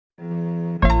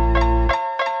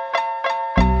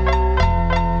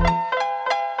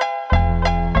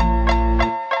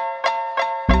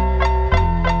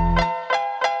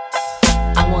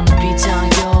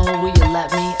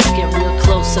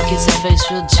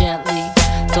gently.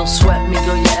 Don't sweat me,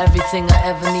 girl, you're everything I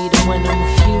ever need. And when I'm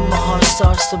with you, my heart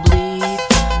starts to bleed.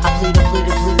 I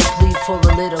plead for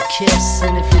a little kiss.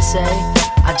 And if you say,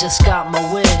 I just got my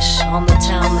wish on the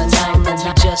town tonight, then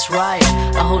you just right.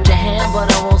 I hold your hand,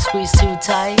 but I won't squeeze too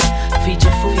tight. Feed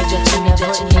your food, you never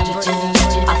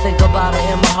eat. I think about it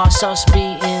and my heart starts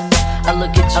beating. I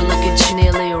look at you,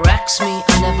 nearly wrecks me.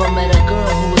 I never met a girl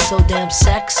who was so damn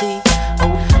sexy.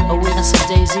 We had some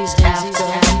daisies after.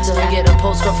 Get a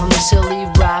postcard from the silly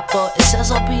rapper. It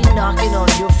says I'll be knocking on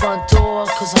your front door,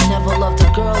 cause I never loved a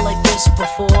girl like this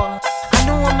before. I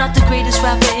know I'm not the greatest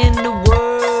rapper in the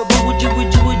world, but would you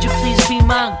please be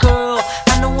my girl?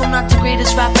 I know I'm not the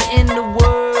greatest rapper in the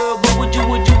world, but would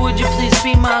you please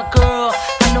be my girl?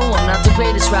 I know I'm not the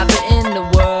greatest rapper in the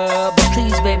world, but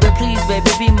please baby,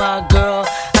 be my girl.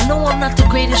 I know I'm not the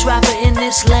greatest rapper in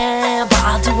this land, but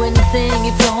I'll do anything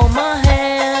if you hold my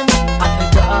hand. I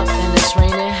pick her up and it's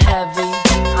raining heavy.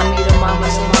 I meet her mama,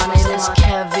 say my name is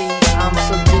Kevy. I'm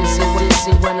so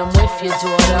dizzy when I'm with your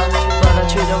daughter, but I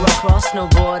treat her across no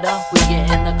border. We get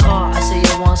in the car, I say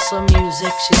you want some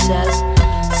music, she says.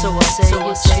 So I say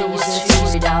it's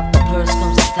Tuesday. Out the purse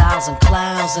comes 1,000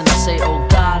 clowns, and I say, oh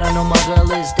God, I know my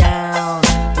girl is down.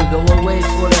 We go away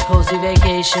for the cozy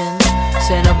vacation.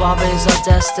 Santa Barbara is our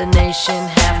destination.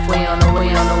 Halfway on the way,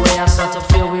 I start to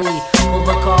feel weary. Pull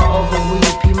the car over, will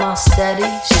you be my steady?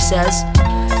 She says,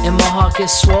 and my heart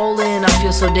gets swollen. I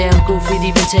feel so damn goofy to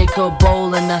even take her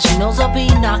bowling. Now she knows I'll be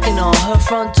knocking on her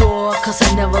front door, cause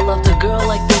I never loved a girl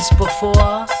like this before.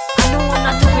 I know I'm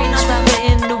not the greatest rapper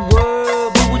in the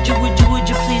world, but would you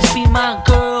please be my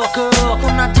girl?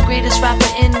 I'm not the greatest rapper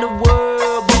in the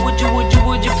world, but would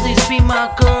you please be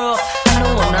my girl? I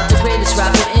know I'm not the greatest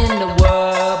rapper in the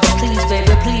world, but please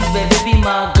baby, be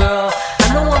my girl.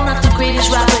 I know I'm not the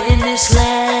greatest rapper in this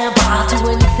land, but I'll do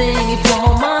anything if you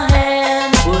hold my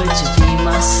hand. Would you be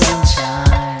my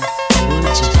sunshine?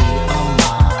 Would you be all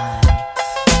mine?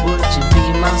 Would you be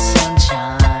my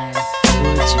sunshine?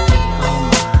 Would you be all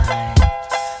mine?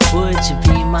 Would you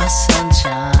be my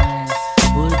sunshine?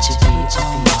 Would you be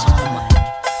all mine?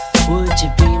 Would you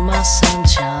be my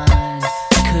sunshine?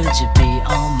 Could you be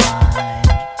all mine?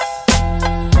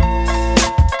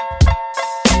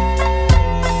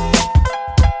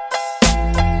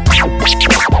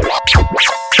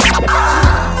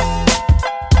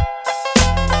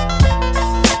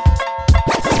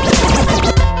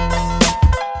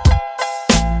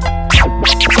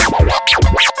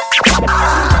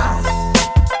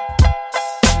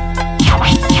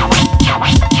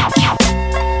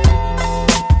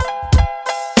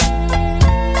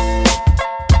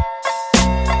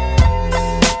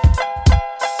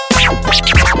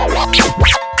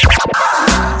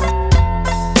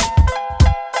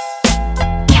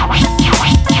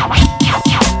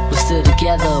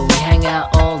 Together, we hang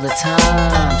out all the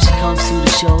time. She comes to the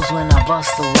shows when I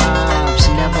bust the rhyme.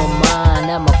 She never mind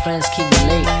that my friends keep me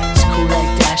late. It's cool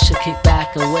like that, she'll kick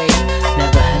back and wait.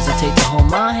 Never hesitate to hold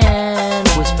my hand.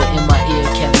 Whisper in my ear,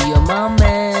 Kevin, you're my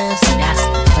man. See, that's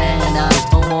the plan, I was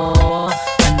no more.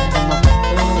 I never loved a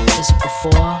girl like this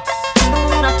before. I know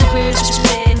I'm not the greatest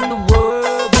man in the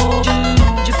world, but would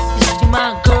you please be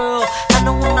my girl? I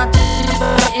know I'm not the greatest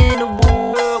man in the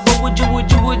world, but would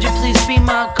you please be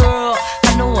my girl?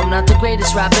 I know I'm not the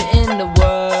greatest rapper in the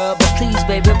world, but please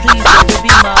baby,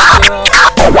 be my girl.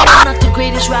 I'm not the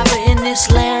greatest rapper in this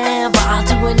land, but I'll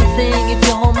do anything if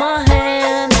you hold my hand.